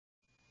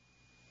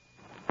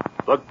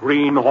the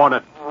Green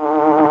Hornet.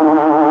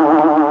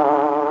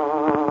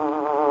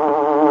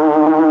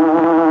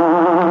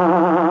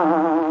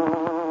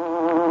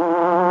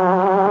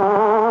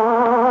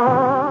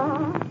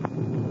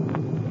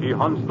 He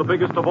hunts the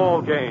biggest of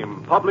all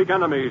game, public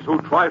enemies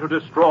who try to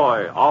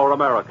destroy our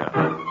America.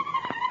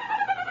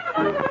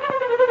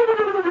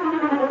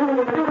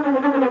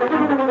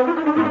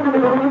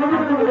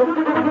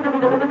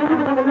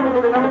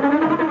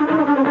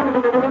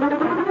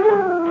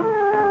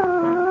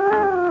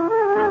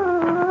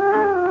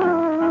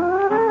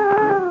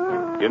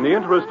 In the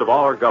interest of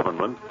our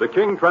government, the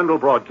King Trendle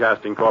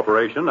Broadcasting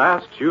Corporation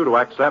asks you to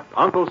accept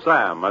Uncle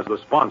Sam as the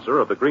sponsor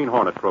of the Green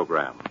Hornet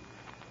program.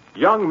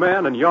 Young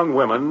men and young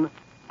women,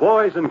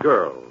 boys and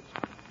girls,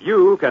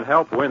 you can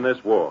help win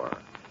this war.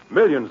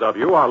 Millions of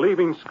you are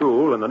leaving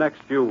school in the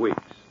next few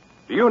weeks.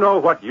 Do you know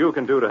what you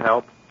can do to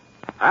help?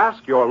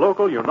 Ask your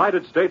local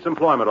United States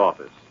Employment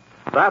Office.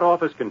 That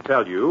office can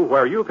tell you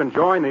where you can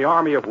join the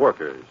Army of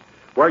Workers,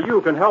 where you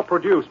can help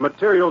produce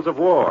materials of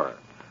war,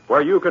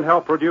 where you can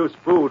help produce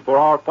food for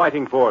our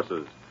fighting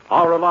forces,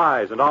 our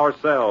allies and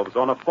ourselves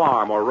on a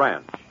farm or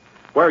ranch,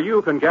 where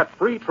you can get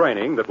free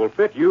training that will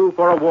fit you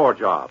for a war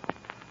job.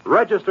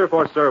 Register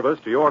for service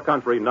to your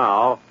country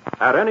now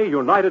at any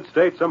United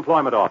States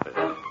Employment Office.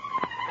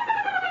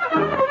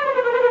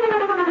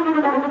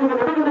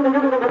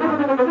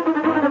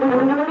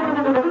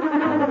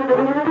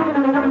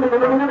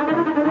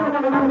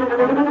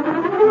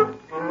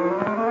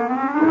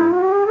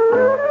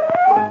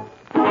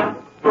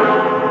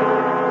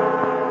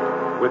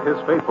 With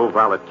his faithful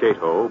valet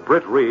Cato,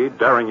 Britt Reed,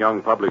 daring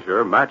young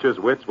publisher, matches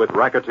wits with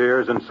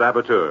racketeers and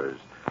saboteurs,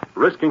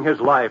 risking his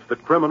life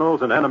that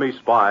criminals and enemy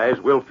spies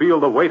will feel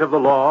the weight of the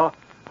law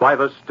by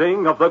the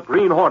sting of the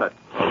Green Hornet.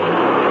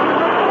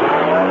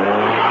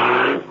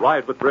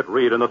 Ride with Britt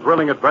Reed in the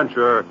thrilling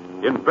adventure,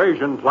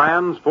 Invasion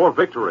Plans for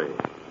Victory.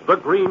 The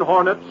Green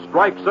Hornet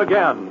strikes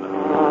again.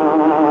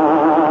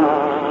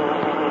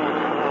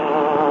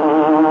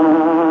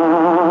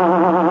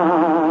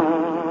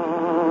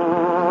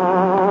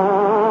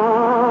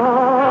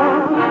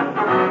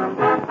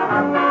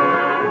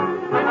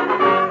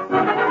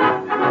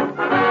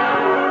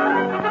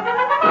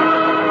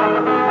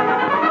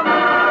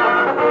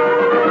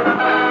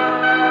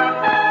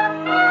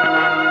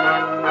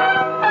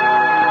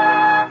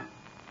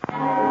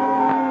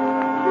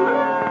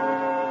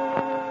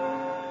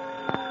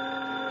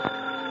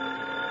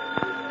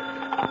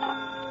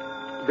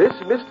 This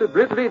Mr.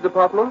 Britt Reed's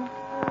apartment?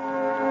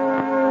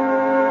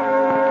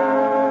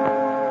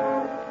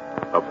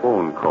 A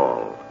phone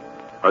call.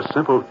 A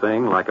simple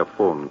thing like a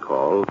phone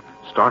call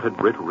started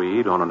Britt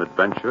Reed on an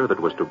adventure that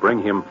was to bring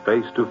him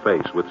face to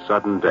face with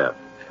sudden death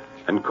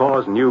and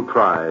cause new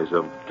cries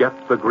of "Get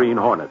the Green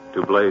Hornet"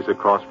 to blaze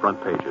across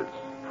front pages.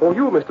 For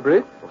you, Mr.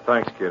 Britt. Well,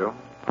 thanks, Cato.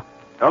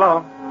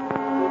 Hello.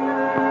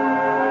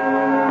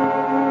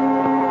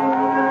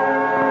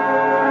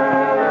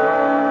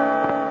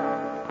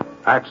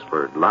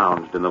 Axford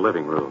lounged in the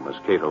living room as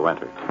Cato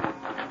entered.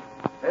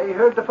 I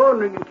heard the phone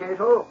ringing,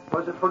 Cato.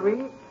 Was it for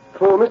me?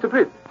 For Mr.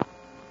 Britt.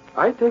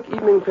 I take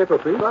evening paper,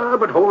 please. Ah,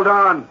 but hold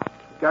on.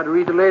 Got to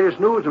read the latest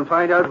news and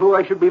find out who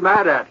I should be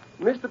mad at.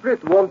 Mr.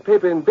 Britt want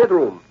paper in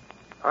bedroom.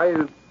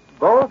 I'll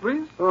borrow,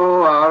 please?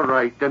 Oh, all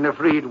right. Then if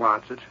Reed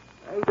wants it.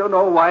 I don't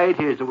know why it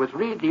is that with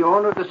Reed, the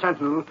owner of the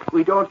Sentinel,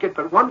 we don't get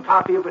but one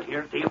copy of it here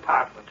at the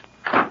apartment.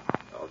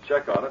 I'll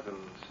check on it and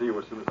see you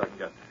as soon as I can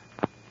get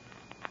there.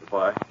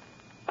 Goodbye.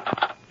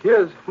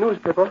 Here's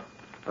newspaper.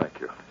 Thank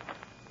you.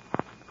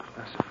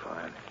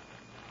 Classified.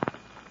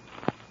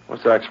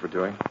 What's Axford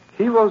doing?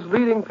 He was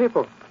reading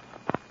paper.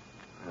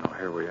 Oh,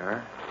 here we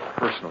are.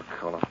 Personal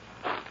column.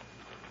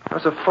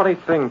 That's a funny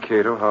thing,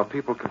 Cato, how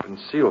people can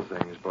conceal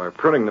things by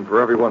printing them for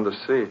everyone to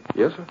see.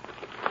 Yes, sir.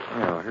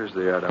 Well, here's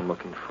the ad I'm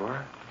looking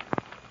for.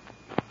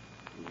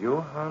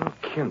 Johann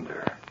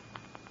Kinder.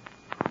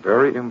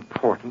 Very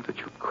important that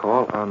you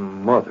call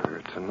on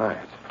Mother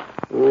tonight.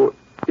 Oh,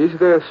 is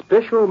there a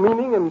special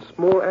meaning in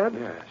small ad?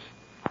 Yes.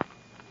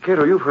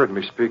 Cato, you've heard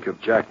me speak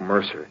of Jack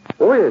Mercer.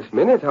 Oh, yes,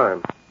 many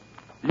times.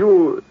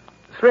 You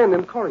friend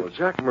in college. Well,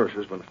 Jack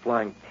Mercer's been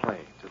flying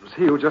planes. It was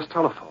he who just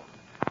telephoned.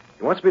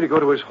 He wants me to go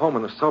to his home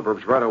in the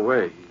suburbs right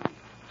away.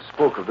 He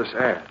spoke of this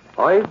ad.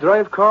 I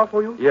drive car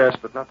for you? Yes,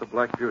 but not the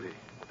Black Beauty.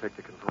 We'll take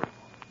the convertible.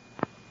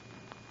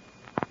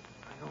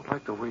 I don't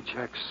like the way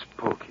Jack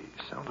spoke. He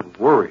sounded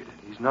worried.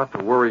 He's not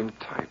the worrying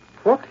type.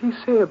 What he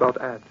say about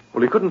ad?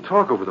 Well, he couldn't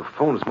talk over the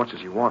phone as much as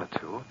he wanted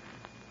to.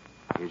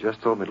 He just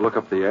told me to look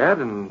up the ad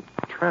and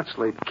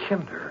translate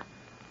Kinder.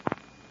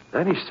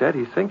 Then he said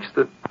he thinks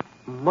that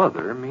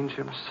Mother means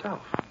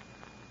himself.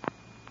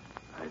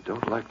 I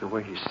don't like the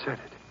way he said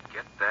it.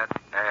 Get that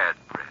ad,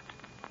 Britt.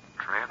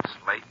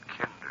 Translate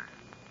Kinder.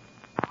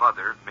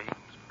 Mother means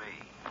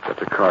me. Get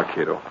the car,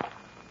 Cato.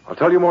 I'll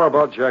tell you more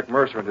about Jack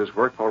Mercer and his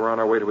work while we're on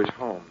our way to his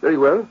home. Very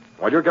well.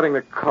 While you're getting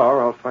the car,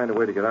 I'll find a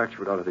way to get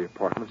Axford out of the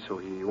apartment so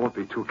he won't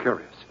be too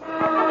curious.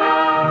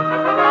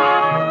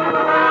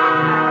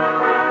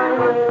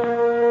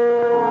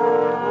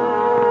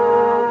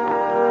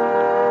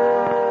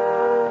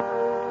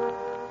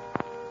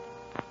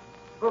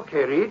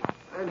 Okay, Reed.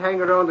 I'll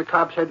hang around the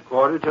cops'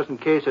 headquarters just in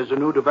case there's a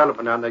new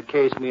development on that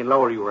case me and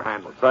Lowry were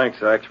handling.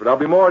 Thanks, Ax, but I'll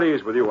be more at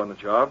ease with you on the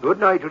job. Good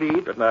night,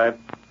 Reed. Good night.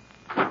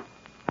 I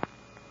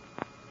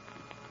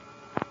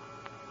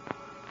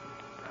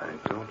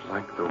don't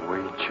like the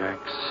way Jack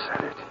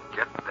said it.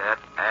 Get that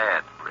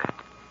ad, Britt.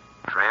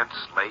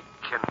 Translate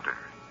Kinder.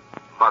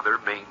 Mother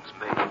means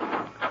me.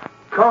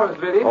 Car's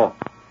ready. Oh.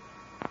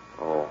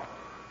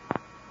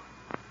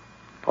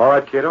 All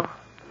right, Cato.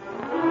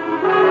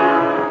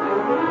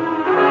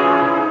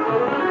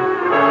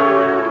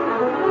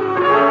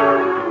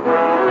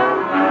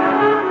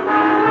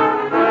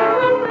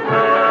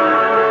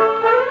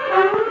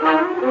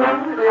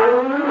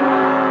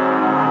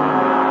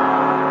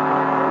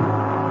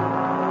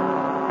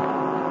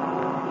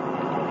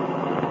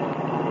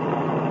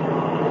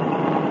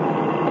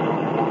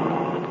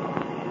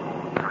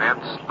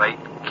 Translate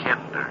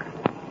Kinder.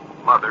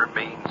 Mother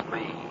means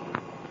me.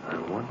 I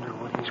wonder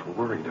what he's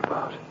worried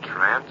about.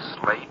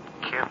 Translate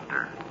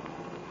Kinder.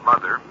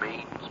 Mother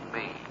means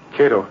me.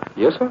 Cato.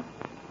 Yes, sir?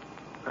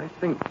 I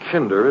think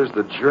Kinder is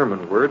the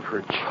German word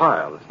for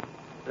child.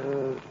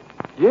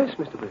 Yes,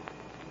 Mr. Britt.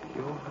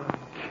 Johann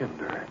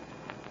Kinder.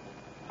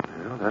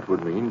 Well, that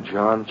would mean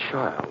John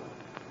Child.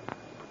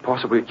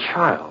 Possibly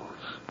Childs.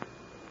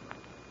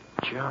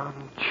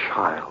 John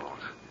Child.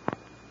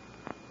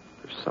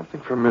 There's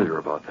something familiar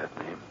about that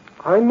name.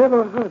 I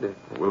never heard it.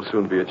 We'll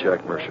soon be at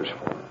Jack Mercer's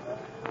phone.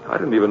 I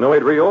didn't even know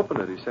he'd reopened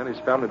it. He sent his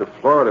family to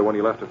Florida when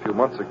he left a few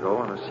months ago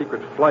on a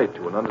secret flight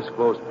to an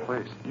undisclosed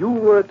place. You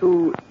were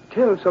to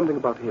tell something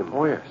about him.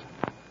 Oh, yes.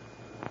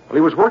 Well,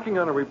 he was working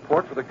on a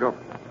report for the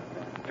government.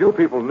 Few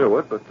people knew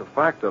it, but the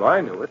fact that I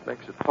knew it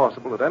makes it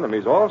possible that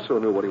enemies also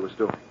knew what he was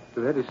doing.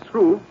 That is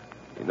true.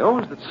 He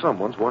knows that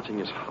someone's watching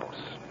his house.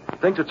 He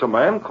thinks it's a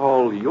man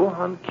called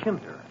Johann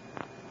Kinder.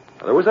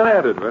 Now, there was an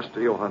ad addressed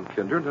to Johann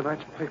Kinder in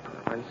tonight's paper.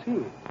 I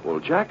see. Well,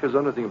 Jack is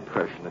under the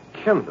impression that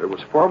Kinder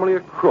was formerly a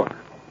crook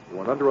who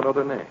went under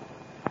another name.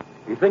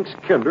 He thinks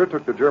Kinder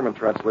took the German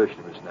translation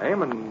of his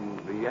name,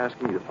 and he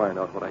asked me to find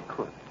out what I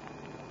could.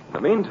 In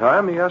the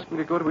meantime, he asked me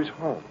to go to his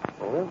home.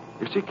 Oh?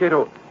 You see,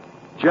 Cato,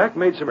 Jack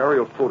made some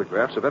aerial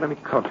photographs of enemy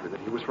country that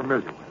he was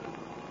familiar with.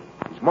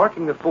 He's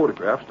marking the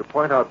photographs to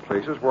point out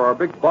places where our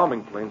big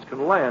bombing planes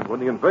can land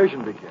when the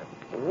invasion begins.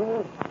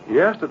 Oh.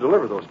 He asked to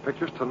deliver those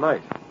pictures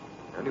tonight.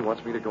 And he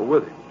wants me to go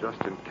with him, just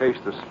in case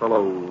this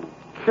fellow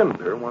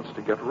Kinder wants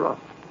to get rough.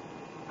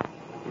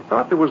 He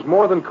thought there was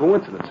more than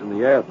coincidence in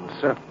the ad and the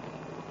Sentinel.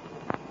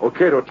 Oh,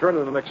 Cato, turn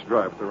to the next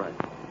drive to the right.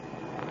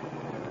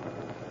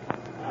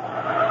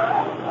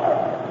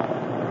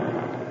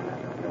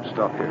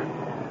 Stop here.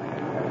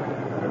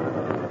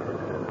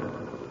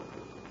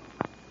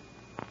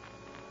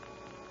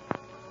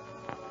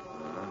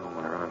 No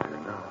one around here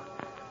now.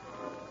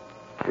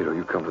 Cato,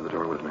 you come to the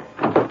door with me.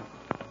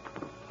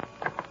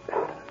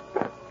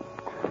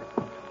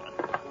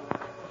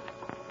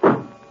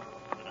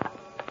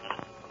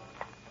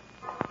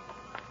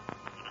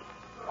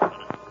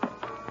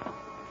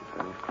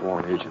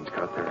 Agents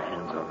got their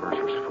hands on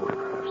Mercer's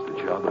photographs. The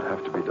job would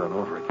have to be done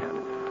over again.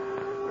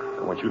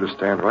 I want you to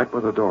stand right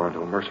by the door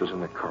until Mercer's in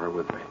the car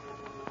with me.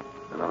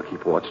 And I'll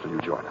keep watch till you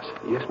join us.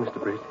 Yes,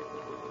 Mr. Britt.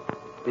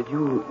 Did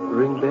you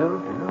ring bell?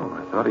 No,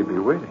 I thought he'd be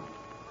waiting.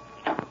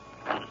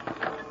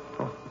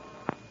 Oh,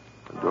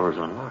 the door's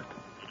unlocked.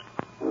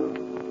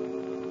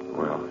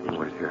 Well, you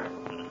wait here.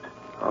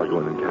 I'll go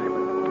in and get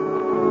him.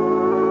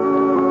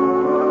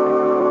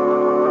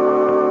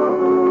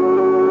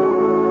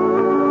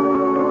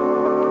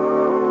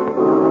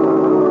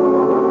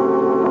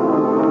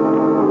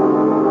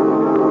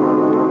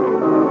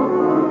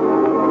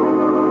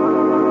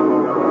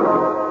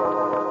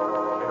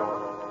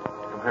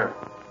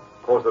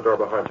 Close the door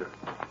behind you.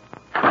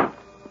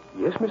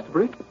 Yes, Mr.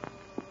 Britt?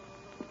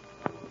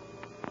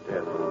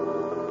 Yes.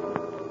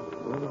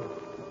 Oh,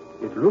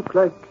 it looked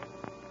like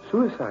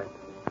suicide.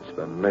 It's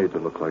been made to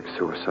look like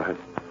suicide.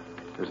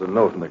 There's a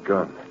note in the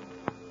gun.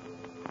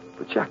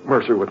 But Jack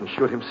Mercer wouldn't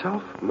shoot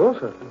himself. No,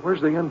 sir. And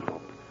where's the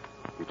envelope?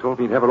 He told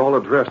me he'd have it all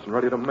addressed and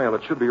ready to mail.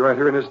 It should be right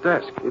here in his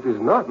desk. It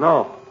is not.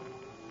 No.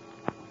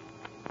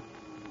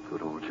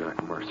 Good old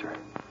Jack Mercer.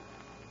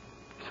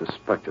 He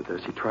suspected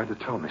this. He tried to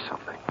tell me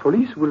something.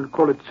 Police will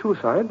call it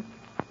suicide.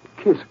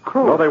 Case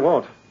closed. No, they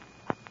won't.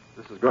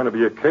 This is going to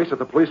be a case that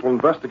the police will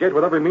investigate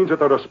with every means at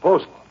their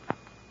disposal.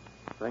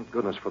 Thank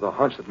goodness for the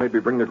hunch that made me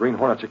bring the Green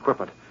Hornet's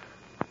equipment.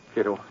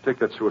 Cato, take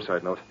that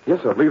suicide note.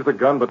 Yes, sir. Leave the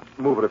gun, but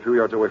move it a few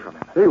yards away from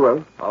him. Very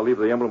well. I'll leave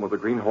the emblem of the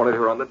Green Hornet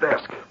here on the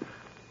desk.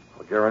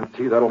 I'll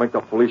guarantee that'll make the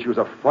police use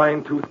a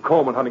fine-tooth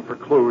comb in hunting for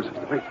clues.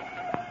 Wait.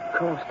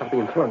 Car stopping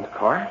in front.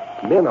 Car?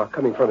 Men are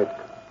coming from it.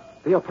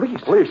 They are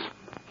police. Police.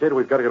 Cato,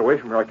 we've got to get away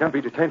from here. I can't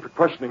be detained for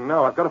questioning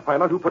now. I've got to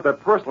find out who put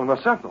that parcel in the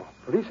Sentinel.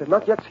 Police have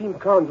not yet seen the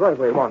car in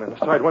driveway. Come on, in the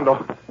side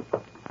window.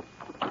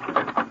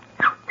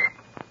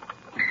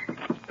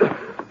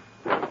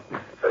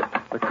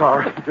 The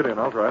car. Get in,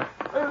 I'll drive.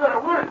 Hey there,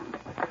 wait.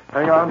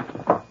 Hang on.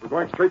 We're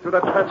going straight through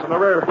that fence in the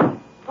rear.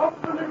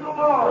 Opening the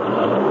door.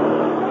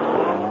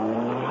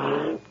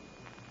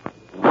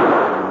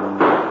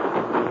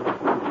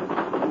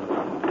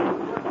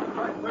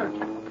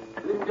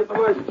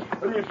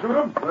 Didn't you shoot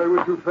him? I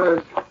went too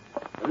fast.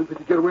 I didn't think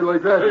he'd get away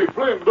like that. Hey,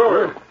 Flynn,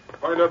 Dory.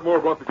 Find out more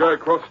about the guy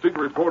across the street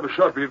and report a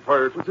shot being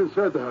fired. What's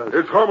inside the house?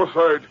 It's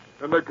homicide,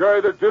 and the guy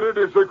that did it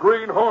is the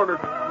Green Hornet.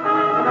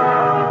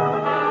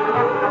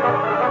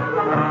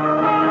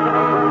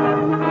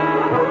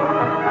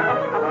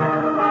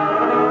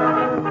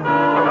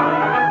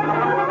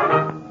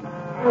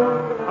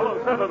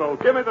 Hello, Sentinel.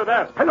 Give me the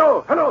desk.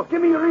 Hello.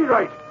 Give me your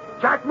rewrite.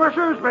 Jack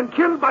Mercer's been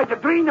killed by the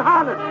Green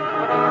Hornet.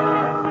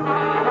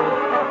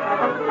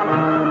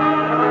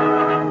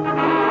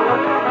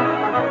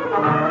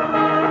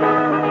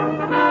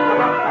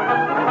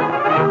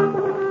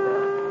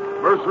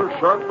 Mercer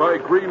shot by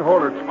Green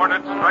Hornet.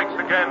 Hornet strikes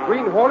again.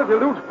 Green Hornet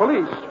eludes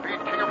police. Speed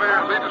King of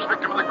Air, latest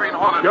victim of the Green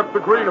Hornet. Get the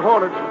Green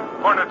Hornet.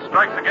 Hornet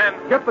strikes again.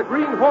 Get the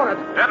Green Hornet.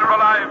 Dead or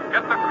alive,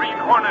 get the Green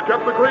Hornet.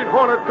 Get the Green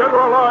Hornet. Dead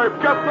or alive.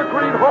 Get the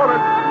Green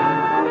Hornet.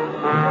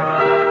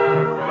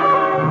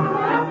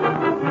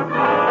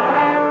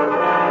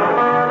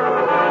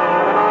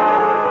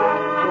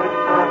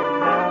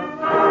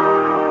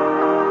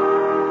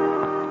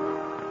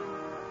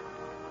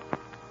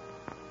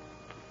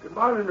 Good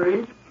morning,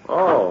 Reed.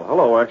 Oh,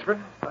 hello, Expert.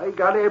 I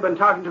got Abe and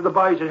talking to the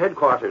boys at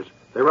headquarters.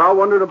 They were all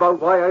wondering about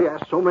why I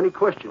asked so many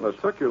questions. Well,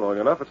 it took you long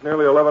enough. It's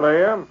nearly 11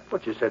 a.m.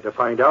 But you said to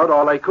find out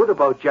all I could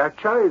about Jack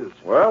Childs.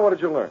 Well, what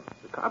did you learn?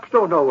 The cops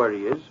don't know where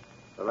he is.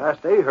 The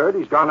last they heard,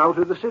 he's gone out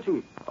of the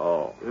city.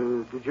 Oh.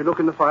 Did you look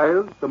in the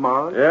files, the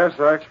morgue? Yes,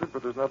 Expert,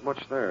 but there's not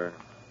much there.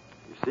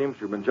 He seems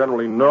to have been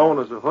generally known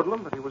as a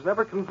hoodlum, but he was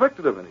never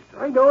convicted of anything.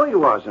 I know he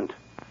wasn't.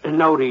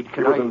 Now, Reed,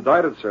 He was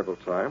indicted several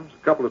times,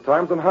 a couple of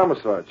times on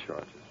homicide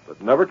charges, but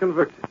never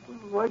convicted.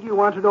 Why do you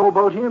want to know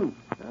about him?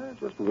 I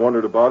just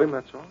wondered about him,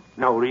 that's all.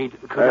 Now, Reed,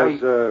 Has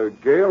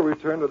Gail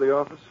returned to the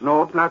office?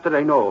 No, not that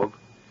I know of.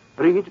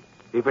 Reed,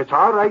 if it's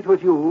all right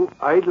with you,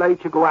 I'd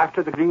like to go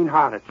after the Green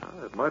Hornet.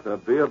 It might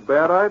not be a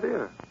bad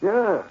idea.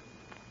 Yeah.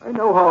 I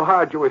know how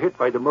hard you were hit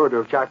by the murder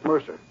of Jack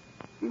Mercer.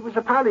 He was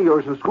a pal of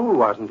yours in school,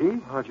 wasn't he?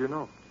 How'd you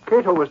know?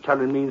 Cato was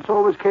telling me, and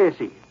so was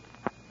Casey.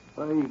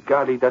 My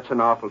golly, that's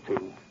an awful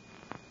thing.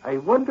 I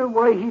wonder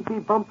why he'd be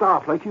bumped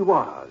off like he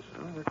was.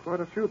 Well, there are quite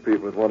a few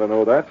people that want to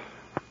know that.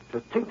 To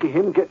think of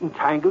him getting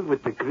tangled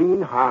with the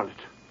Green Hornet.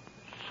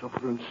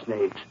 Suffering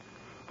snakes.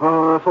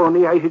 Oh, if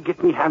only I could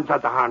get me hands on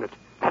the Hornet.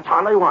 That's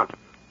all I want.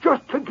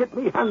 Just to get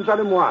me hands on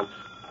him once.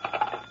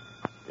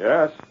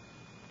 Yes.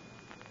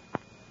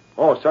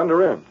 Oh, send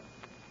her in.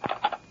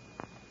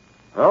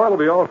 Well, that'll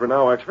be all for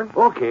now, Expert.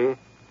 Okay.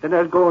 Then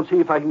I'll go and see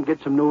if I can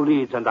get some new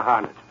leads on the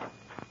Hornet.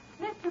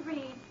 Mr.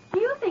 Reed, do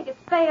you think it's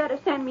fair to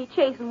send me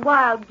chasing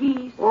wild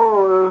geese?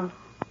 Oh,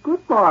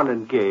 good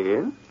morning,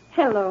 Gail.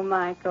 Hello,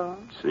 Michael.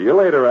 See you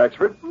later,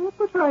 Expert. Oh,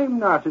 but I'm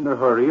not in a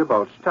hurry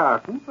about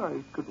starting.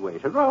 I could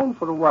wait around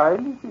for a while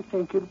if you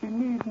think you'll be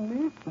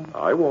needing me.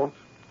 I won't.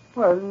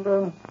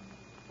 Well,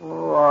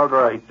 all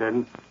right,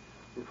 then.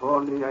 If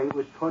only I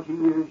was 20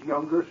 years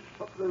younger,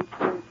 suffering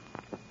snakes.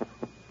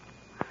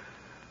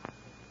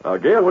 Now,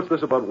 Gail, what's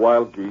this about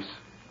wild geese?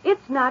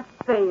 It's not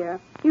fair.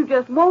 You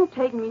just won't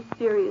take me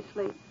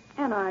seriously.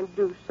 And I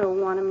do so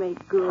want to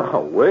make good. Oh,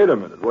 wait a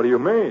minute. What do you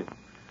mean?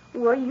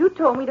 Well, you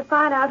told me to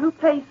find out who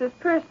placed this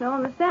personal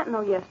in the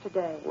Sentinel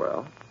yesterday.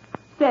 Well?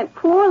 Sent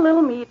poor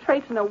little me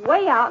traipsing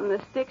away out in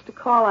the sticks to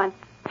call on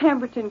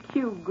Pemberton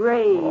Q.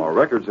 Graves. Our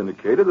records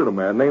indicated that a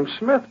man named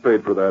Smith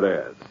paid for that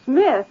ad.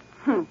 Smith?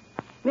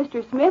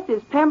 Mr. Smith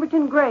is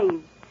Pemberton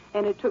Graves.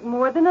 And it took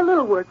more than a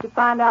little work to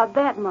find out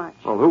that much.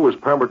 Well, who was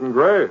Pemberton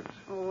Graves?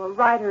 Oh, a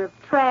writer of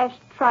trash,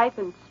 tripe,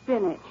 and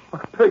spinach. I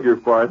beg your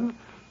pardon?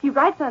 He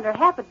writes under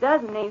half a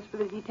dozen names for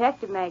the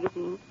detective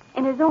magazine,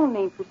 and his own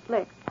name for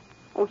Slicks.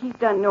 Oh, he's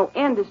done no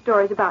end of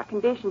stories about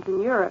conditions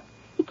in Europe.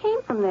 He came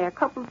from there a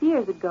couple of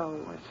years ago.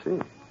 I see.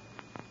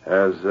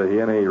 Has he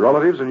any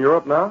relatives in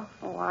Europe now?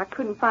 Oh, I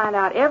couldn't find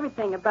out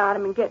everything about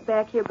him and get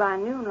back here by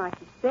noon like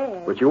he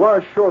said. But you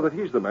are sure that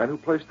he's the man who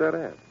placed that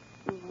ad?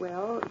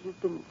 Well, he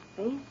didn't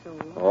say so.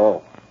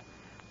 Oh.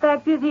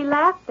 Fact is, he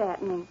laughed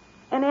at me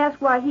and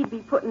asked why he'd be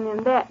putting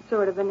in that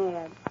sort of an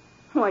ad.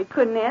 Well, I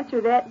couldn't answer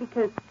that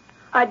because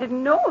I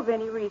didn't know of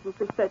any reason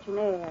for such an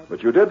ad.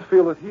 But you did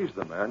feel that he's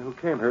the man who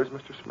came here as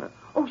Mr. Smith?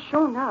 Oh,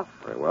 sure enough.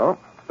 Very well.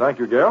 Thank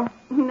you, Gail.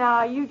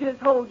 Now, you just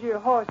hold your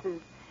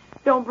horses.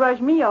 Don't brush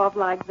me off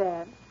like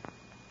that.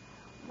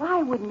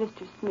 Why would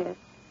Mr. Smith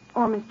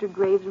or Mr.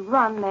 Graves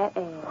run that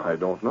ad? I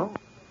don't know.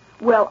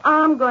 Well,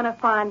 I'm going to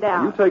find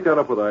out. You take that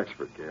up with the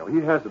expert, Gail.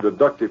 He has the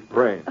deductive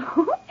brain.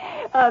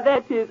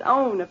 That's his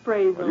own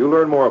appraisal. Well, you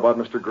learn more about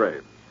Mr.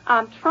 Graves.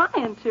 I'm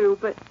trying to,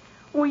 but,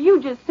 well,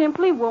 you just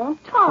simply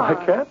won't talk.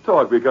 I can't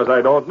talk because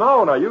I don't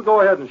know. Now, you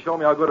go ahead and show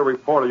me how good a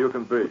reporter you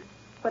can be.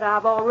 But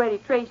I've already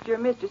traced your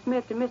Mr.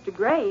 Smith to Mr.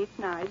 Graves.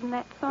 Now, isn't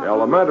that something?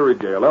 Elementary,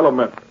 Gail,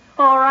 elementary.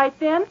 All right,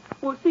 then.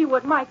 We'll see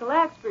what Michael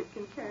Axford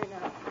can turn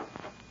up.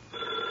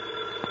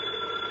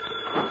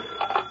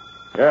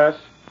 Yes?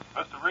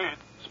 Mr. Reed,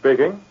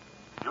 Speaking.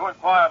 you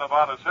inquired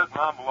about a certain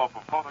envelope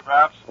of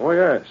photographs. Oh,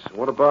 yes.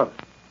 What about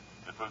it?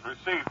 It was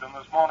received in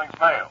this morning's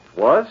mail.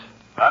 Was?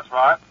 That's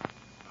right.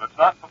 But it's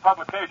not for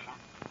publication.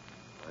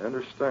 I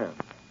understand.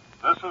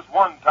 This is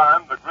one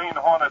time the Green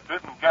Hornet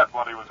didn't get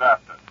what he was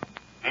after.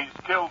 He's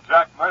killed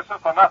Jack Mercer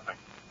for nothing.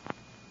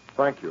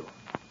 Thank you.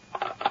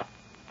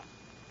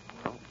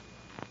 Well,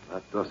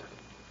 that does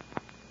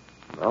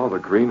it. Now the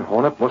Green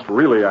Hornet must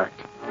really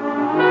act.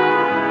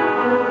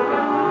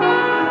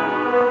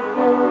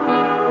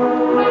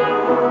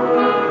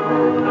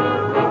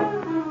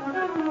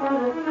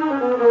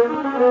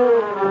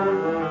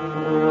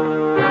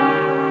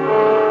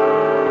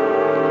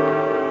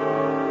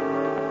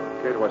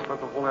 I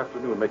spent the whole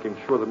afternoon making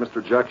sure that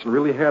Mr. Jackson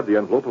really had the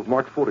envelope of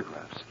marked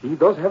photographs. He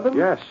does have them?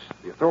 Yes.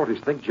 The authorities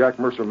think Jack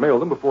Mercer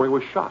mailed them before he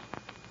was shot.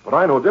 But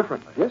I know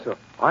differently. Yes, sir.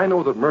 I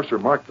know that Mercer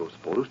marked those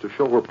photos to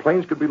show where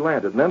planes could be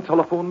landed and then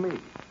telephoned me.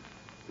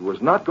 He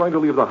was not going to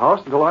leave the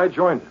house until I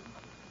joined him.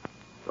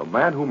 The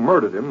man who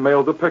murdered him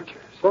mailed the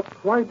pictures. But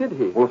why did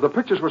he? Well, if the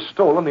pictures were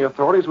stolen, the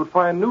authorities would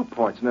find new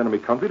points in enemy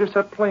country to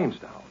set planes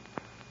down.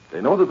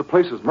 They know that the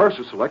places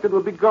Mercer selected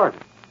would be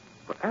guarded.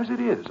 But as it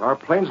is, our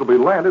planes will be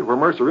landed where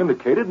Mercer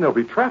indicated, and they'll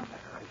be trapped there.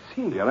 I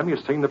see. The enemy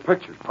has seen the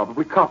pictures,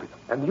 probably copied them.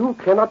 And you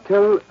cannot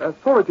tell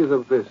authorities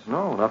of this?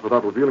 No, not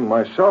without revealing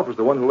myself as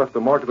the one who left the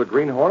mark of the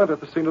Green Hornet at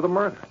the scene of the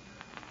murder.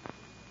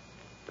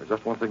 There's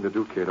just one thing to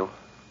do, Cato,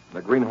 and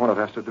the Green Hornet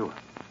has to do it.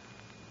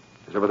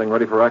 Is everything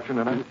ready for action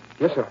tonight?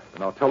 Yes, sir.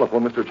 Then I'll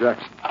telephone Mr.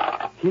 Jackson.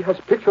 He has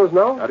pictures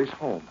now? At his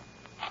home.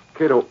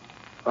 Cato,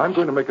 I'm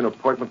going to make an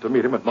appointment to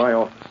meet him at my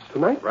office.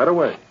 Tonight? Right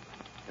away.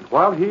 And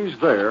while he's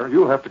there,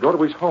 you'll have to go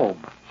to his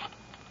home.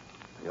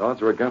 The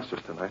odds are against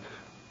us tonight.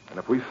 And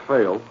if we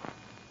fail,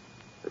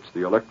 it's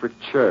the electric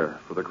chair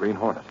for the Green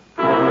Hornet.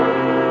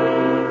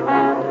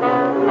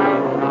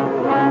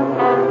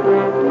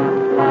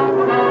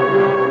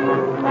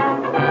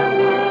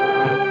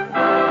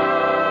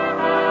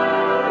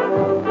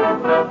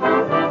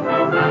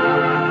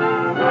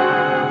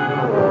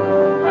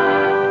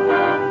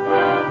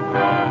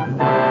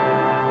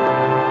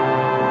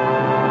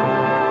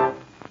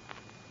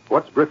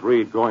 What's Britt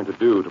Reed going to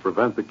do to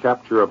prevent the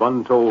capture of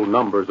untold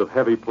numbers of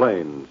heavy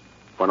planes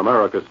when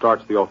America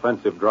starts the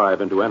offensive drive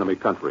into enemy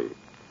country?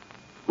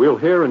 We'll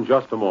hear in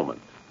just a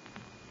moment.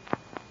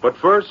 But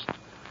first,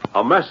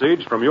 a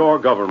message from your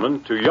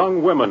government to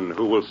young women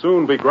who will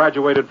soon be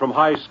graduated from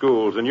high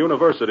schools and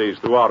universities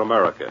throughout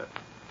America.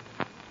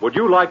 Would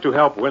you like to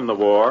help win the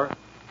war?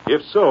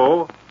 If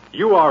so,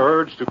 you are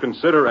urged to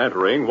consider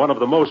entering one of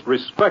the most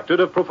respected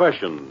of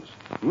professions,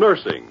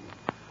 nursing.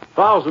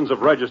 Thousands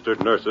of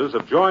registered nurses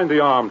have joined the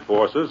armed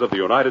forces of the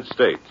United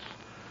States.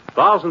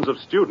 Thousands of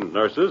student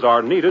nurses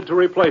are needed to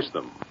replace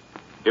them.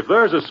 If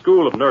there's a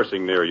school of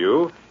nursing near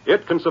you,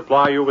 it can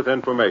supply you with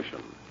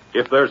information.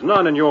 If there's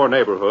none in your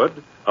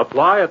neighborhood,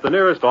 apply at the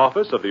nearest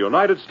office of the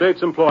United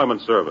States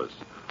Employment Service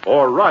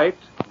or write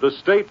the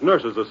State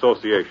Nurses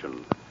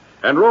Association.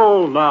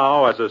 Enroll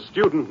now as a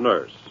student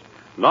nurse.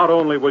 Not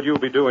only will you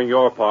be doing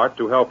your part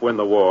to help win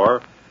the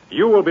war,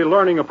 you will be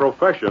learning a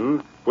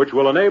profession which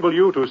will enable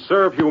you to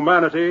serve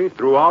humanity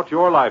throughout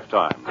your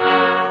lifetime.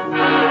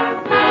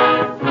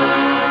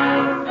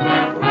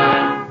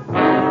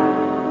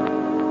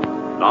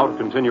 Now to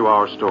continue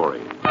our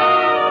story.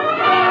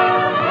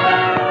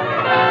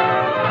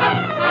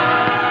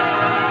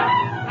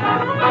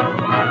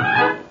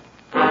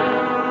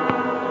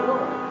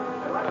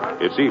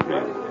 It's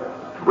evening.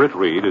 Britt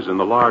Reed is in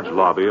the large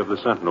lobby of the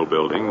Sentinel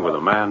building with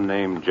a man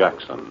named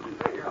Jackson.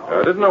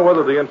 I didn't know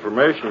whether the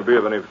information would be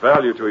of any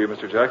value to you,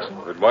 Mr. Jackson.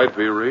 It might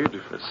be, Reed.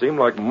 It seemed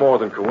like more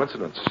than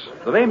coincidence.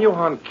 The name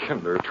Johann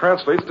Kinder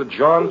translates to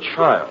John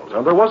Child,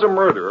 and there was a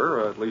murderer,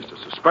 or at least a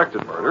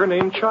suspected murderer,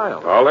 named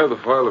Child. I'll have the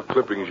file of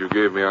clippings you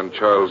gave me on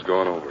Child's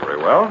gone over. Very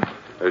well.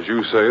 As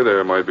you say,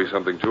 there might be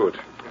something to it.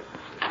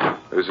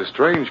 There's a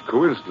strange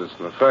coincidence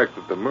in the fact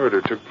that the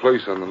murder took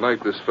place on the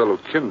night this fellow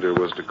Kinder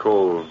was to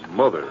call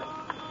Mother.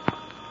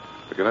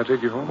 Can I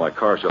take you home? My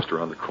car's just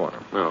around the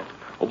corner. No.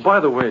 Oh, by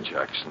the way,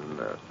 Jackson,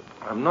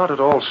 I'm not at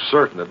all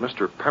certain that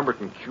Mr.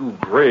 Pemberton Q.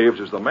 Graves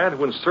is the man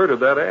who inserted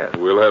that ad.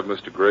 We'll have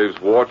Mr. Graves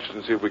watched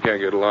and see if we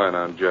can't get a line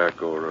on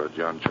Jack or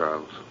John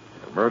Childs.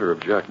 The murder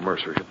of Jack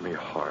Mercer hit me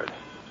hard.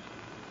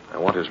 I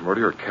want his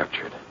murderer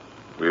captured.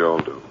 We all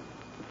do.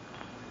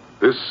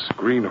 This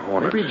Green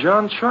Hornet... Maybe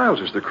John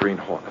Childs is the Green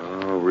Hornet.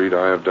 Oh, Reed,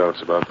 I have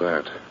doubts about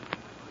that.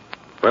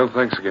 Well,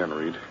 thanks again,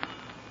 Reed.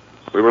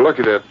 We were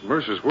lucky that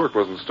Mercer's work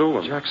wasn't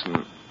stolen.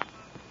 Jackson,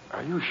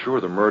 are you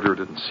sure the murderer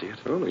didn't see it?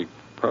 Well,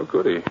 how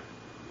could he?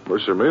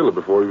 Mercer mailed it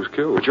before he was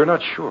killed. But you're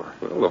not sure.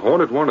 Well, the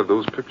Hornet wanted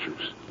those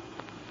pictures.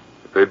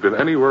 If they'd been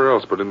anywhere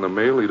else but in the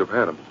mail, he'd have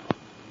had them.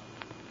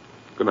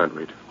 Good night,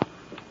 Reed.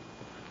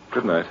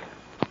 Good night.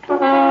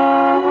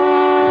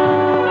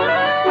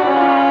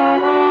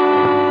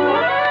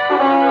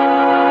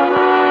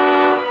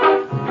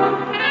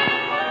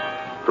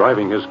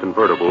 Driving his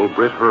convertible,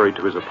 Britt hurried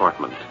to his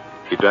apartment.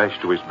 He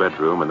dashed to his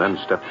bedroom and then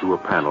stepped through a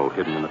panel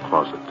hidden in a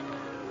closet.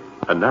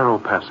 A narrow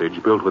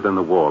passage built within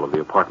the wall of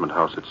the apartment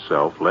house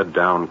itself led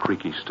down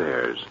creaky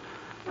stairs,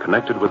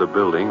 connected with a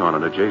building on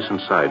an adjacent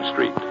side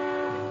street.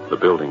 The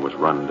building was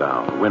run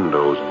down,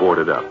 windows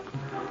boarded up.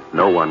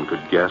 No one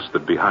could guess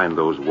that behind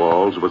those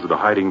walls was the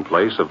hiding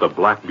place of the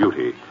Black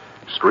Beauty,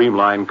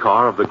 streamlined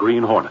car of the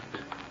Green Hornet.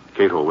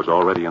 Cato was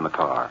already in the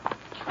car.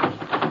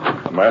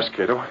 A mask,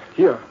 Cato.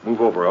 Here.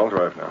 Move over. I'll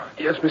drive now.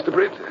 Yes, Mr.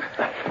 Britt.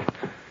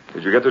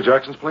 Did you get to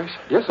Jackson's place?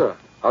 Yes, sir.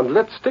 On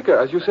that sticker,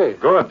 as you say.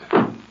 Good.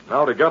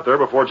 Now to get there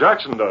before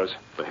Jackson does.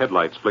 The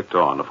headlights flicked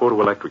on. A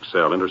photoelectric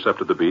cell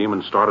intercepted the beam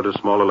and started a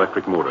small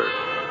electric motor.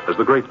 As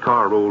the great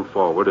car rolled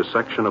forward, a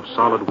section of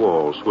solid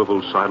wall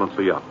swiveled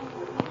silently up.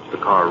 The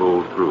car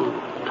rolled through,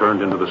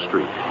 turned into the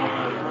street.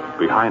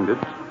 Behind it,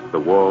 the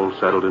wall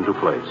settled into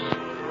place.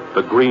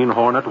 The Green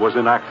Hornet was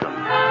in action.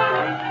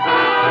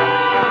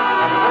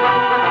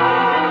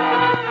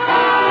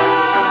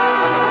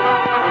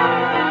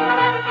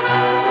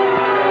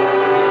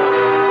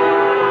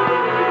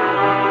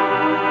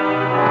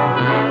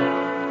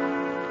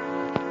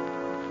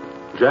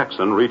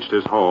 Jackson reached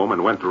his home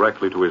and went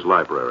directly to his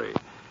library.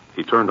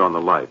 He turned on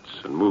the lights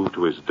and moved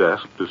to his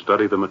desk to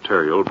study the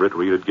material Britt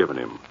Reed had given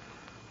him.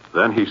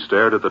 Then he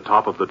stared at the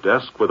top of the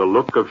desk with a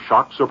look of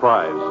shocked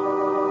surprise.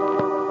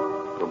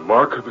 The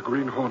mark of the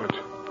Green Hornet.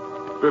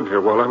 Been here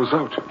while I was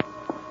out.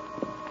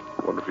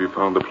 Wonder if he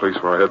found the place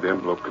where I had the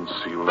envelope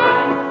concealed.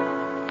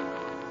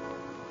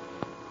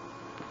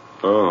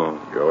 Oh.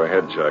 Go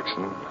ahead,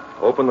 Jackson.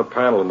 Open the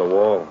panel in the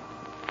wall.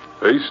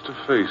 Face to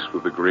face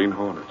with the Green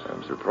Hornet.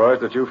 I'm surprised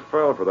that you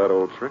fell for that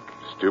old trick.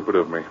 Stupid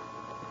of me.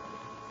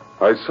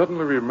 I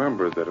suddenly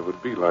remembered that it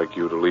would be like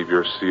you to leave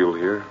your seal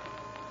here.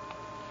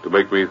 To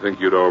make me think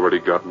you'd already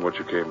gotten what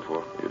you came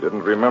for. You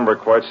didn't remember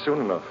quite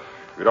soon enough.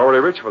 You'd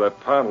already reached for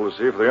that panel to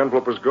see if the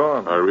envelope was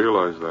gone. I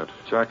realize that.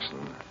 Jackson,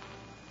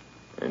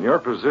 in your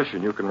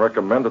position, you can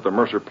recommend that the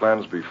Mercer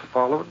plans be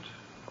followed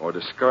or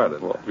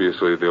discarded. Well,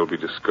 obviously, they'll be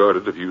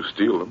discarded if you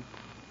steal them.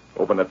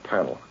 Open that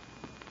panel.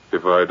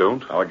 If I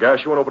don't? I'll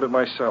gas you and open it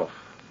myself.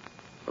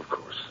 Of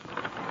course.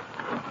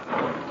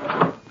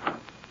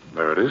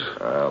 There it is.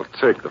 I'll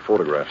take the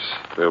photographs.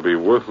 They'll be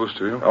worthless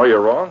to you? Oh,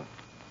 you're wrong.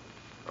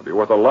 They'll be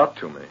worth a lot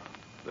to me.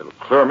 They'll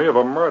clear me of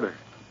a murder.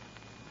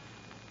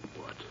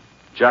 What?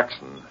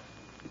 Jackson,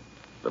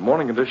 the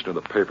morning edition of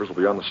the papers will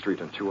be on the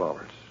street in 2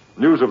 hours.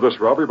 News of this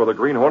robbery by the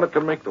Green Hornet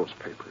can make those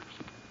papers.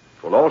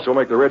 It will also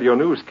make the radio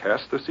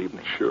newscast this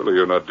evening. Surely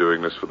you're not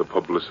doing this for the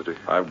publicity.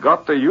 I've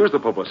got to use the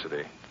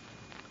publicity.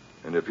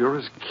 And if you're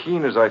as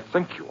keen as I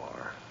think you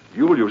are,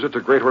 you'll use it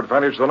to greater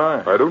advantage than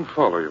I. I don't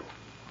follow you.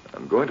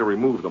 I'm going to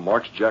remove the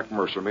marks Jack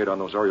Mercer made on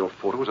those aerial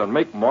photos and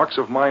make marks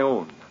of my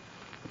own.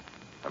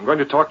 I'm going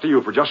to talk to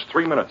you for just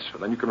 3 minutes,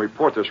 and then you can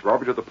report this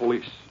robbery to the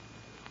police.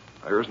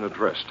 Here's an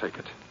address. Take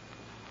it.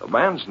 The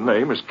man's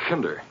name is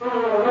Kinder.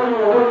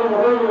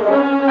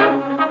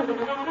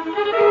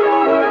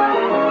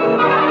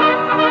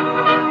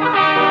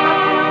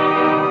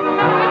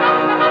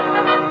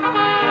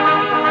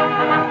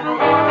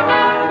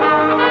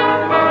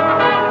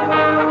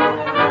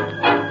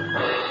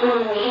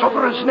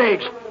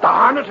 Snakes. The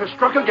Hornet has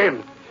struck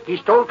again. He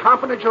stole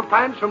confidential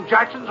plans from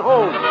Jackson's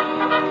home.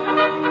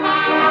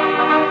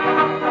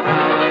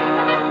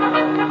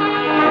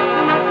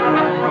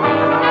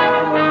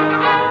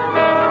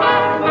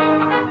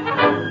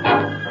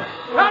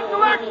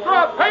 Sentinel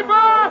Extra,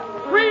 paper!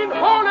 Green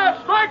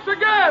Hornet strikes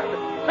again!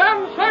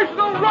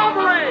 Sensational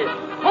robbery!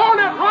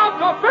 Hornet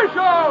robbed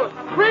official!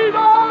 Read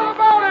all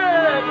about it!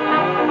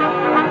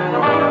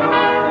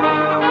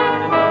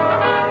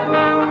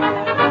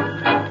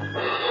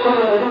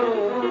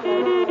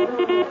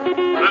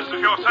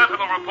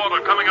 Sentinel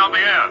reporter coming on the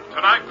air.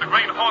 Tonight, the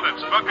Green Hornet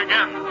struck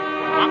again.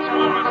 Once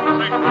more, is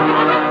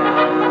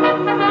the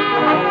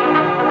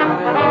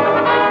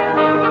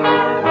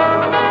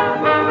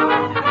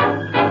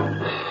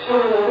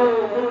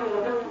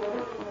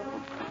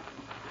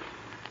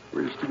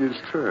Wasting his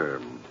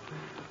time.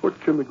 What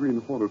can the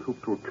Green Hornet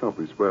hope to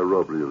accomplish by a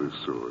robbery of this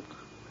sort?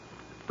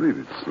 Read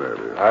it,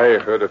 Snyder. I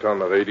heard it on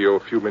the radio a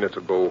few minutes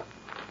ago.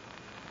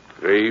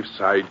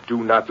 Graves, I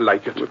do not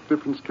like it. What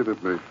difference can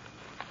it make?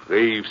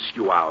 Graves,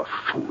 you are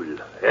a fool,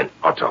 an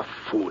utter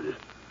fool.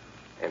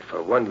 And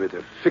for one with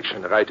a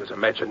fiction writer's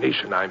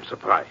imagination, I'm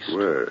surprised.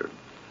 Well,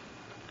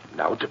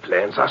 now the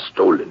plans are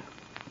stolen.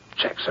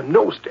 Jackson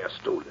knows they're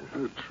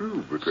stolen.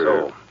 True, but...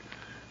 So,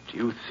 do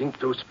you think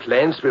those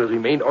plans will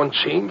remain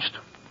unchanged?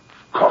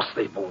 Of course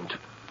they won't.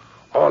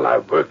 All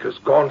our work is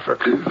gone for...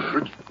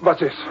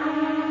 What's this?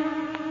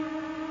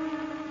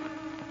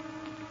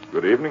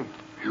 Good evening.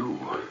 You,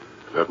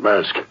 that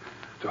mask.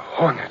 The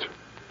Hornet.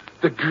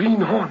 The Green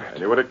Hornet. I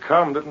knew it'd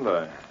come, didn't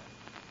I?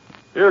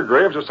 Here,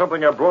 Graves, there's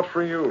something I brought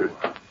for you.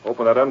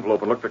 Open that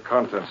envelope and look the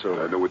contents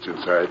over. I know what's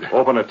inside.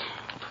 Open it.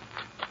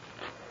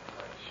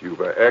 You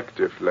were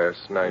active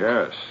last night.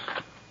 Yes.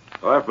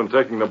 I've been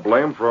taking the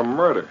blame for a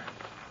murder.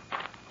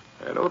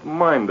 I don't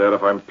mind that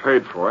if I'm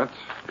paid for it.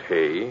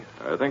 Pay?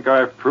 I think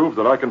I've proved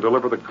that I can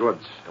deliver the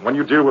goods. And when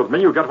you deal with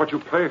me, you get what you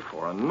pay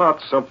for, and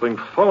not something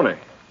phony.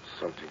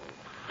 Something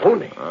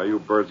phony? You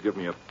birds give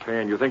me a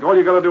pain. You think all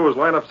you got to do is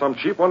line up some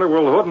cheap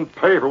underworld hood and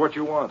pay for what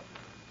you want.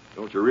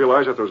 Don't you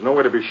realize that there's no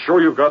way to be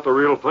sure you've got the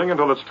real thing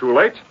until it's too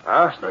late?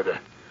 Huh? Snyder,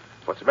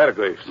 What's the matter,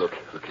 Graves? look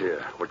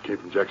here. What came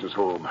from Jackson's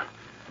home.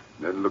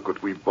 Then look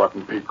what we bought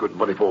and paid good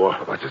money for.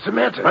 What is the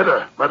matter?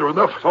 Matter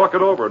enough. Talk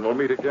it over and we'll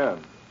meet again.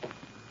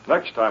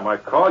 Next time I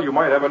call, you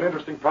might have an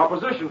interesting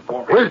proposition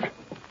for me. Wait!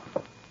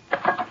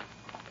 I'll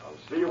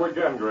see you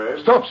again,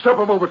 Graves. Stop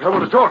a moment. I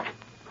want to talk.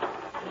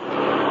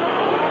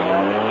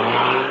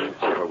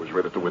 I was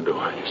right at the window.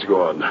 Yes,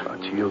 go on.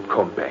 But he'll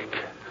come back.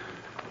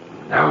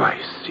 Now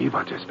I see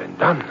what has been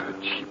done. The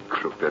cheap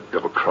crook, that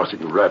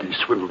double-crossing rat, he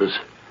swindled us.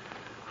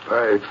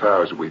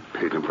 5,000 we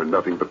paid him for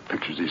nothing but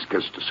pictures he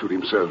sketched to suit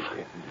himself.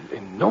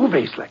 In no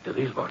ways like the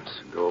real ones.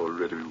 And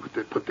already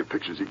they put the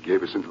pictures he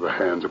gave us into the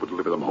hands that would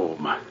deliver them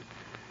home. And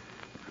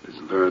has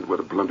learned what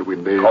a blunder we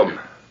made. Come.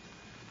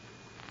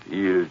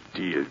 You'll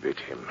deal with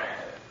him.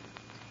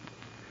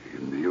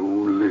 In the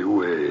only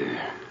way.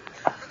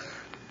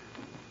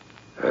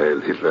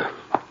 Heil Hitler.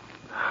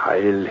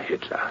 Heil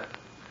Hitler.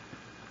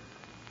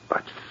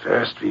 But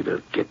first we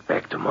will get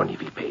back the money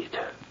we paid.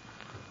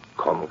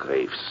 Come,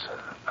 Graves.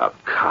 A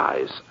car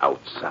is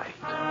outside.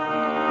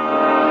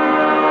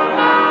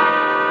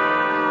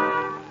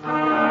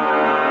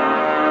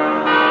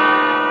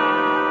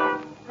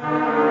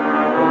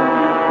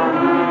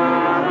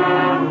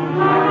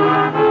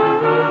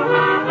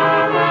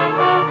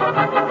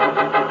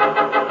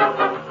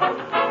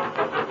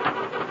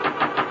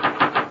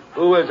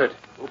 Who is it?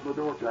 Open the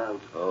door,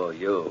 Cloud. Oh,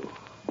 you.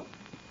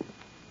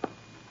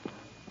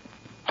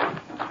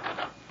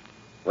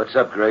 What's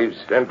up, Graves?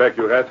 Stand back,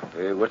 you rat.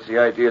 What's the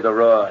idea of the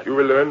rod? You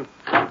will learn.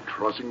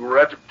 Crossing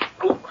rat.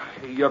 Oh,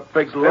 you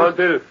big lord.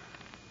 Stand still.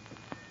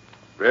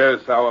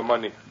 Where's our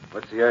money?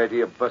 What's the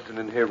idea of busting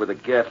in here with a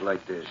gat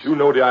like this? You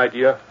know the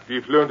idea.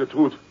 We've learned the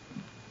truth.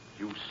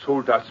 You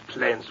sold us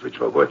plans which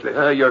were worthless.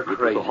 You're It was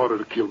crazy. the Hornet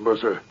who killed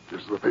Mercer,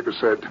 just as the paper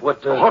said.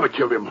 What, The Hornet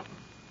killed him.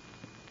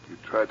 You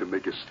tried to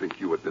make us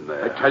think you had been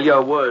there. I tell you I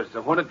was.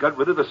 The Hornet got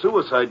rid of the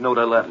suicide note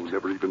I left. You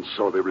never even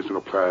saw the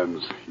original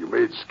plans. You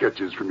made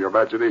sketches from your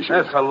imagination.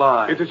 That's a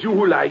lie. It is you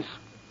who lies.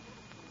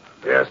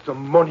 There's the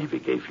money we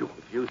gave you.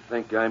 If you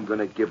think I'm going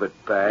to give it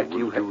back,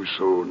 You will do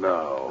so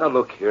now. Now,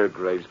 look here,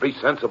 Graves. Be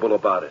sensible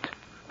about it.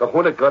 The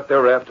Hornet got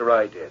there after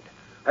I did.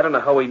 I don't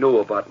know how he knew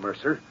about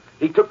Mercer.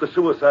 He took the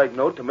suicide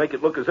note to make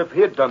it look as if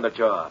he'd done the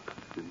job.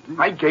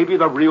 I gave you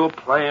the real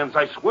plans.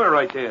 I swear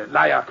I did.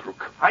 Liar.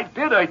 I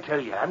did, I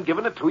tell you. I'm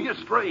giving it to you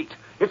straight.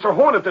 It's a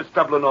Hornet that's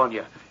doubling on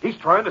you. He's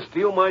trying to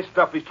steal my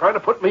stuff. He's trying to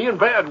put me in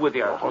bed with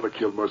you. The Hornet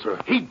killed Mercer.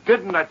 He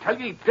didn't. I tell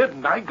you, he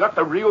didn't. I got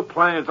the real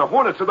plans. The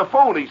Hornets are the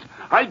phonies.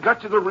 I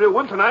got you the real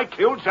ones, and I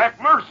killed Jack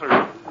Mercer.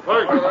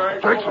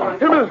 Jackson,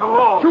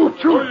 Himmel.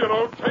 shoot. You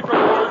know, take a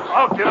horse.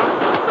 I'll get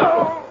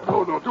him.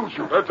 No, don't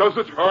shoot. That does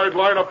it. All right,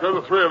 line up there,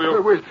 the three of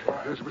you. Wait,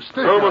 there's a mistake.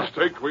 No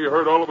mistake. We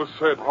heard all of us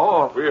said.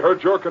 Oh. We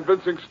heard your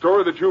convincing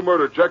story that you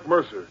murdered Jack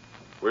Mercer.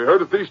 We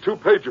heard that these two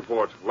paid you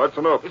for it. That's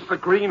enough. It's the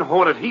Green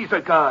Hornet. He's the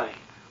guy.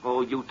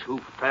 Oh, you two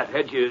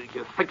fatheads, you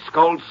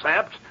thick-skulled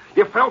saps.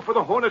 You fell for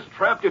the Hornet's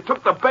trap. You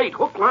took the bait,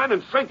 hook, line,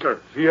 and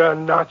sinker. We are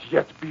not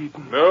yet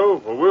beaten.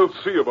 No? Well, we'll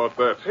see about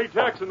that. Hey,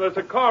 Jackson, there's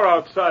a car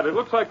outside. It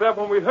looks like that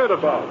one we heard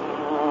about.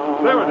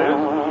 There it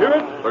is. Hear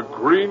it? The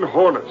Green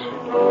Hornet.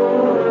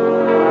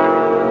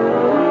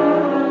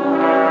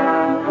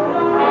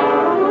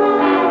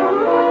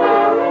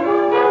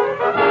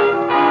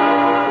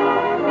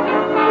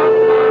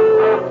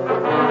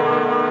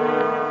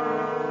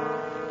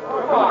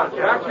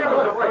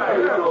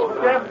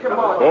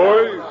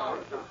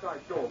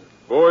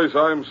 Boys,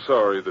 I'm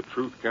sorry. The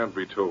truth can't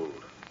be told.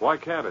 Why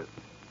can't it?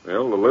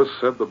 Well, the less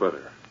said, the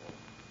better.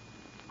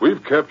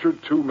 We've captured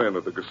two men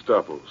of the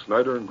Gestapo,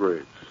 Snyder and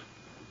Graves.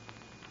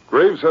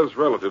 Graves has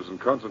relatives in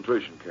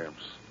concentration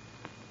camps.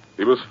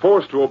 He was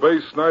forced to obey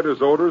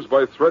Snyder's orders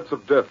by threats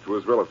of death to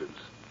his relatives.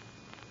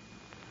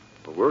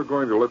 But we're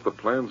going to let the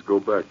plans go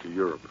back to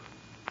Europe.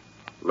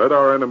 Let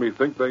our enemy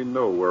think they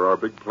know where our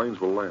big planes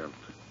will land.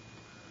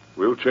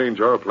 We'll change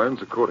our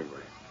plans accordingly.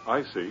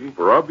 I see.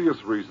 For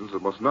obvious reasons,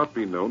 it must not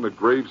be known that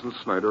Graves and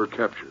Snyder are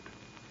captured.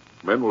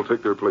 Men will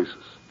take their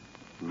places.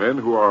 Men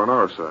who are on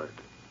our side.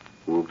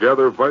 Who will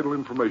gather vital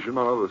information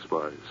on other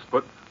spies.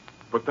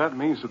 But that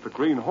means that the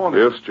Green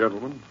Hornet... Yes,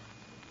 gentlemen.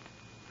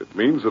 It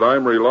means that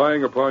I'm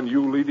relying upon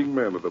you leading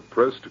men of the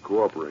press to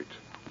cooperate.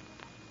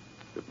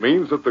 It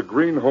means that the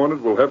Green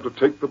Hornet will have to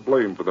take the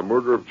blame for the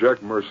murder of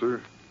Jack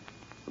Mercer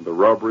and the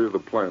robbery of the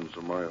plans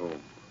of my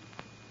home.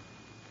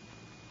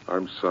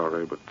 I'm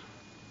sorry, but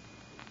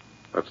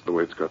that's the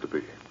way it's got to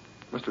be.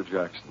 Mr.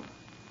 Jackson,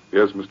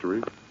 Yes, Mr.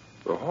 Reed?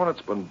 the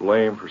Hornet's been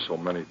blamed for so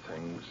many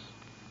things.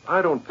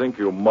 I don't think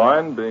you'll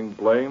mind being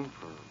blamed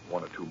for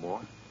one or two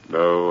more.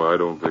 No, I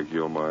don't think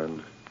you'll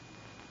mind.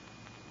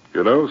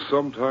 You know,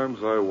 sometimes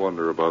I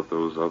wonder about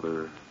those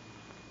other,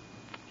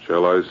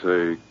 shall I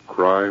say,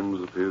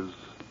 crimes of his.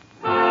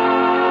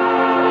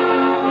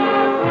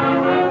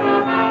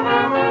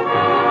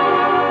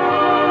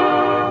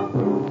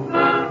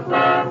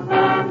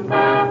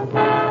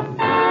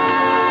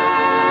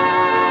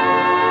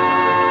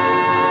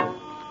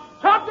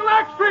 Top the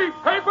Lake Street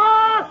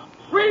paper!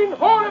 Green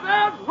Hornet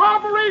adds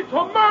robbery to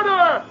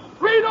murder!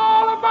 Read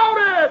all about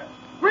it!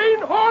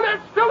 Green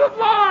Hornet still at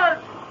large!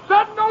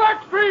 Sentinel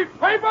Lake Street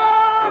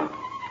paper!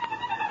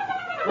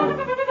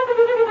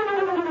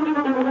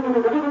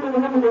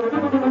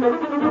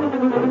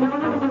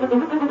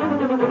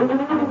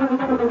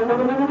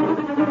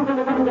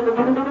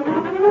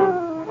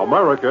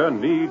 America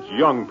needs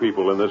young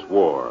people in this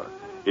war.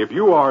 If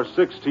you are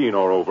 16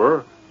 or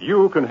over,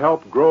 you can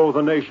help grow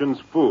the nation's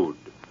food,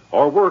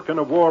 or work in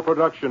a war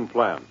production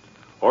plant,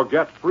 or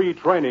get free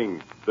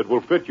training that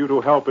will fit you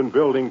to help in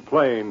building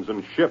planes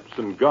and ships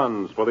and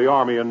guns for the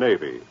Army and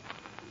Navy.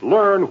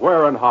 Learn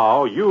where and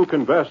how you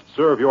can best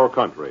serve your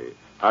country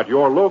at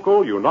your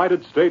local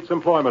United States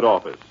Employment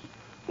Office.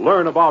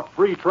 Learn about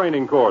free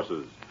training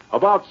courses,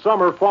 about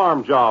summer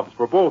farm jobs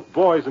for both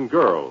boys and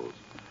girls.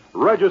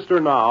 Register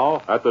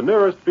now at the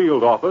nearest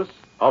field office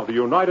of the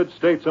United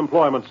States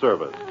Employment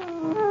Service.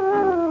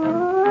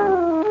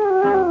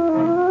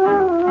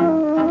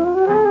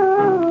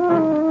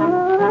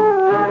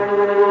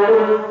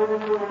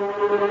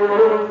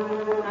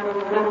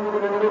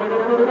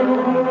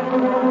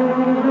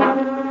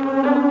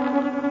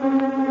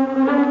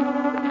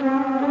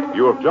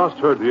 You have just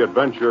heard the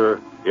adventure,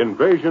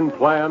 Invasion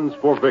Plans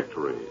for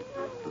Victory.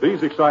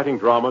 These exciting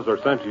dramas are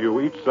sent to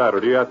you each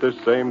Saturday at this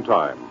same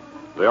time.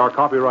 They are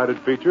copyrighted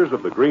features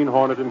of the Green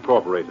Hornet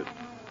Incorporated.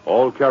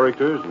 All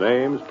characters,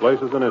 names,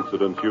 places, and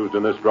incidents used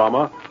in this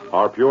drama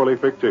are purely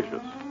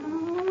fictitious.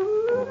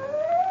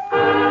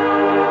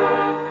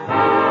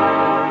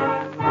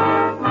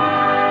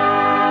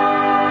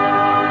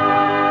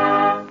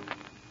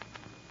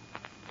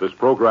 This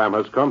program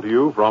has come to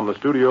you from the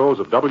studios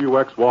of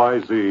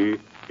WXYZ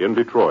in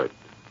Detroit.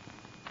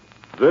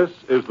 This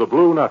is the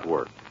Blue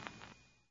Network.